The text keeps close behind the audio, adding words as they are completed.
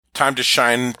Time to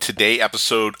Shine today,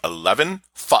 episode 11,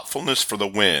 Thoughtfulness for the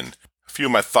Win. A few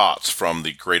of my thoughts from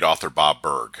the great author Bob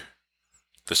Burg.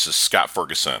 This is Scott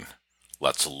Ferguson.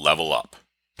 Let's level up.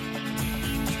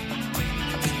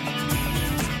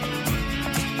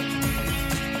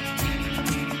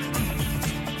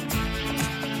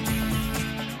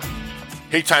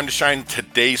 Hey, Time to Shine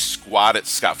today's squad. It's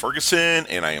Scott Ferguson,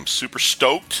 and I am super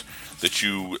stoked that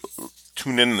you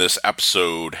tune in this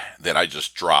episode that I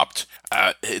just dropped.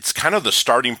 It's kind of the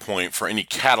starting point for any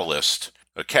catalyst,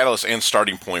 a catalyst and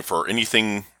starting point for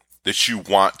anything that you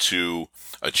want to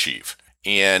achieve.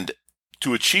 And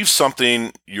to achieve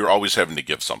something, you're always having to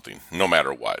give something, no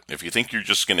matter what. If you think you're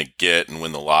just going to get and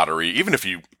win the lottery, even if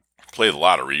you play the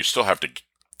lottery, you still have to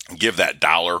give that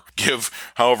dollar, give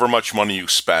however much money you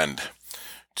spend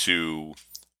to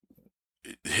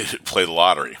play the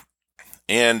lottery.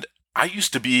 And I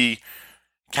used to be,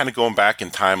 kind of going back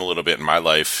in time a little bit in my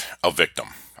life, a victim.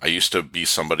 I used to be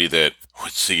somebody that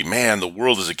would see, man, the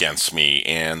world is against me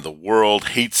and the world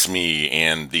hates me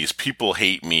and these people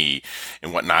hate me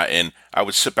and whatnot. And I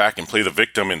would sit back and play the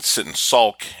victim and sit and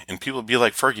sulk, and people would be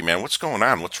like, Fergie, man, what's going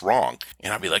on? What's wrong?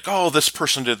 And I'd be like, oh, this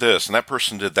person did this and that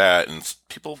person did that. And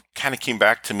people kind of came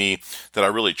back to me that I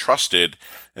really trusted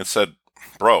and said,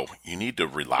 bro, you need to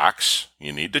relax.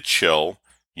 You need to chill.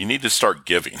 You need to start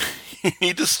giving. You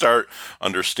need to start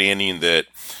understanding that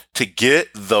to get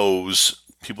those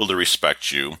people to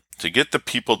respect you, to get the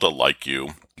people to like you,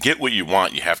 get what you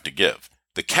want, you have to give.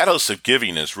 The catalyst of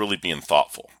giving is really being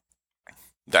thoughtful.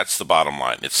 That's the bottom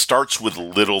line. It starts with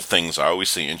little things. I always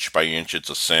say inch by inch, it's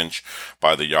a cinch.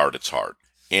 By the yard, it's hard.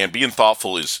 And being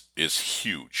thoughtful is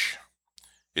huge.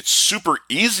 It's super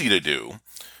easy to do,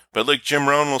 but like Jim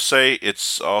Rohn will say,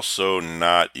 it's also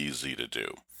not easy to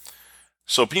do.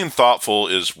 So being thoughtful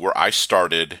is where I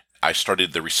started. I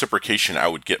started the reciprocation I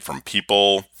would get from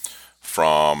people,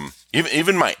 from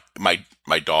even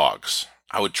my dogs.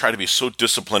 I would try to be so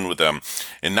disciplined with them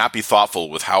and not be thoughtful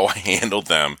with how I handled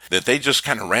them that they just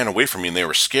kind of ran away from me and they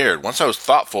were scared. Once I was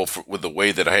thoughtful with the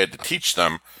way that I had to teach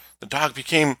them, the dog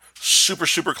became super,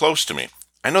 super close to me.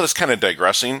 I know that's kind of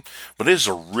digressing, but it is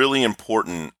a really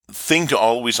important thing to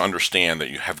always understand that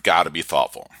you have got to be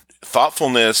thoughtful.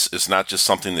 Thoughtfulness is not just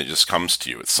something that just comes to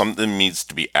you. It's something that needs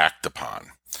to be acted upon,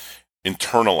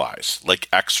 internalized, like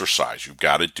exercise. You've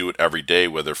got to do it every day,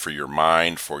 whether for your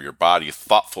mind, for your body.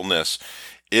 Thoughtfulness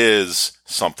is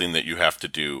something that you have to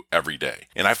do every day.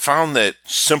 And I found that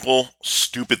simple,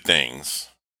 stupid things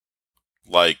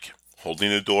like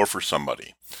holding a door for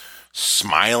somebody,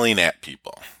 smiling at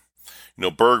people.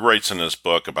 Berg writes in his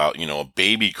book about, a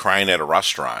baby crying at a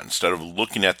restaurant. Instead of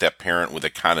looking at that parent with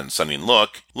a condescending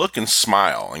look and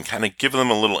smile and kind of give them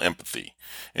a little empathy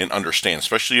and understand.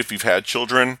 Especially if you've had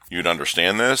children, you'd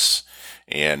understand this,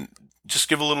 and just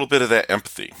give a little bit of that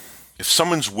empathy. If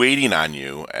someone's waiting on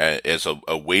you as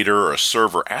a waiter or a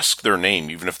server, ask their name,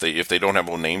 even if they don't have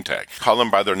a name tag. Call them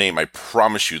by their name. I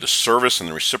promise you, the service and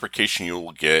the reciprocation you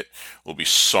will get will be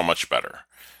so much better.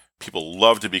 People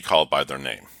love to be called by their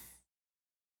name.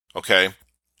 Okay.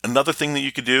 Another thing that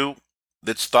you could do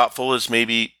that's thoughtful is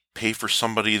maybe pay for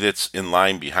somebody that's in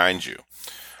line behind you.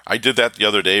 I did that the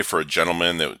other day for a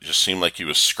gentleman that just seemed like he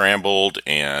was scrambled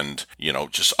and,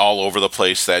 just all over the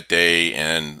place that day.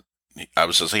 And I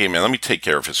was just like, hey man, let me take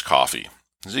care of his coffee.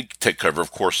 He take care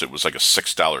of course, it was like a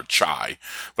 $6 chai,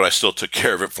 but I still took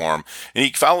care of it for him. And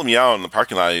he followed me out in the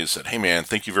parking lot. He said, hey man,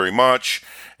 thank you very much.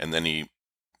 And then he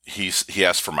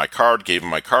asked for my card, gave him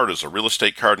my card as a real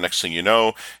estate card. Next thing you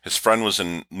know, his friend was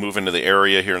moving to the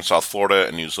area here in South Florida,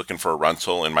 and he was looking for a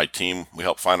rental, and my team, we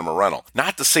helped find him a rental.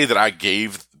 Not to say that I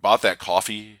bought that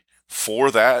coffee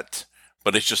for that,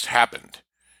 but it just happened.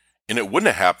 And it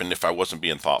wouldn't have happened if I wasn't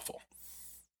being thoughtful.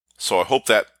 So I hope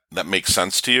that makes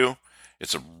sense to you.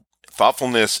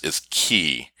 Thoughtfulness is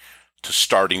key to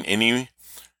starting any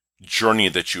journey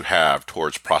that you have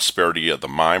towards prosperity of the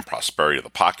mind, prosperity of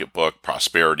the pocketbook,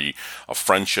 prosperity of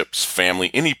friendships, family,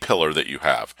 any pillar that you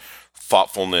have.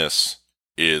 Thoughtfulness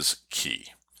is key.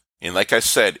 And like I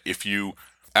said, if you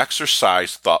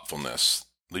exercise thoughtfulness,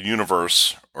 the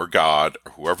universe or God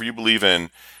or whoever you believe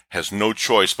in has no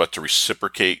choice but to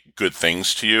reciprocate good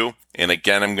things to you. And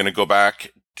again, I'm going to go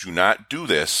back. Do not do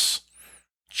this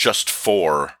just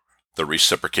for the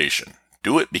reciprocation.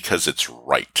 Do it because it's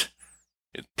right.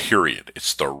 Period.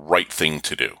 It's the right thing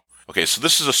to do. Okay, so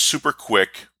this is a super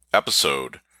quick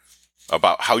episode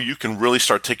about how you can really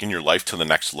start taking your life to the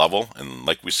next level. And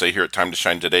like we say here at Time to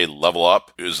Shine today, level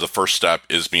up is the first step,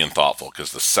 is being thoughtful.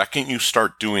 Because the second you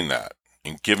start doing that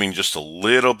and giving just a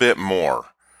little bit more,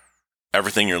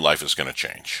 everything in your life is going to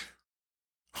change.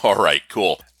 All right,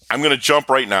 cool. I'm going to jump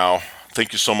right now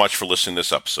thank you so much for listening to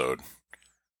this episode.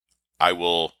 I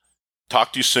will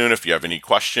talk to you soon. If you have any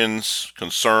questions,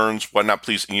 concerns, whatnot,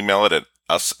 please email it at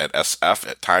us at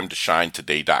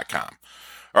sf@timetoshinetoday.com.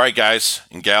 All right, guys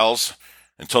and gals,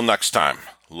 until next time,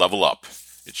 level up.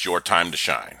 It's your time to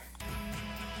shine.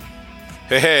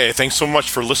 Hey, thanks so much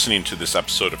for listening to this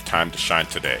episode of Time to Shine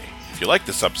Today. If you like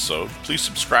this episode, please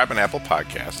subscribe on Apple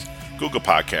Podcasts, Google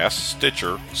Podcasts,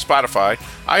 Stitcher, Spotify,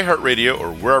 iHeartRadio,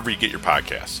 or wherever you get your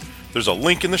podcasts. There's a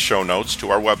link in the show notes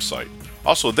to our website.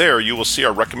 Also there, you will see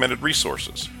our recommended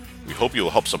resources. We hope you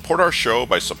will help support our show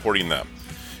by supporting them.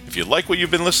 If you like what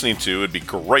you've been listening to, it'd be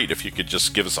great if you could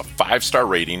just give us a 5-star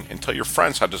rating and tell your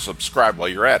friends how to subscribe while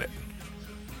you're at it.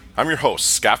 I'm your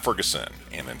host, Scott Ferguson,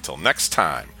 and until next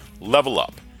time, level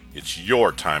up. It's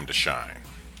your time to shine.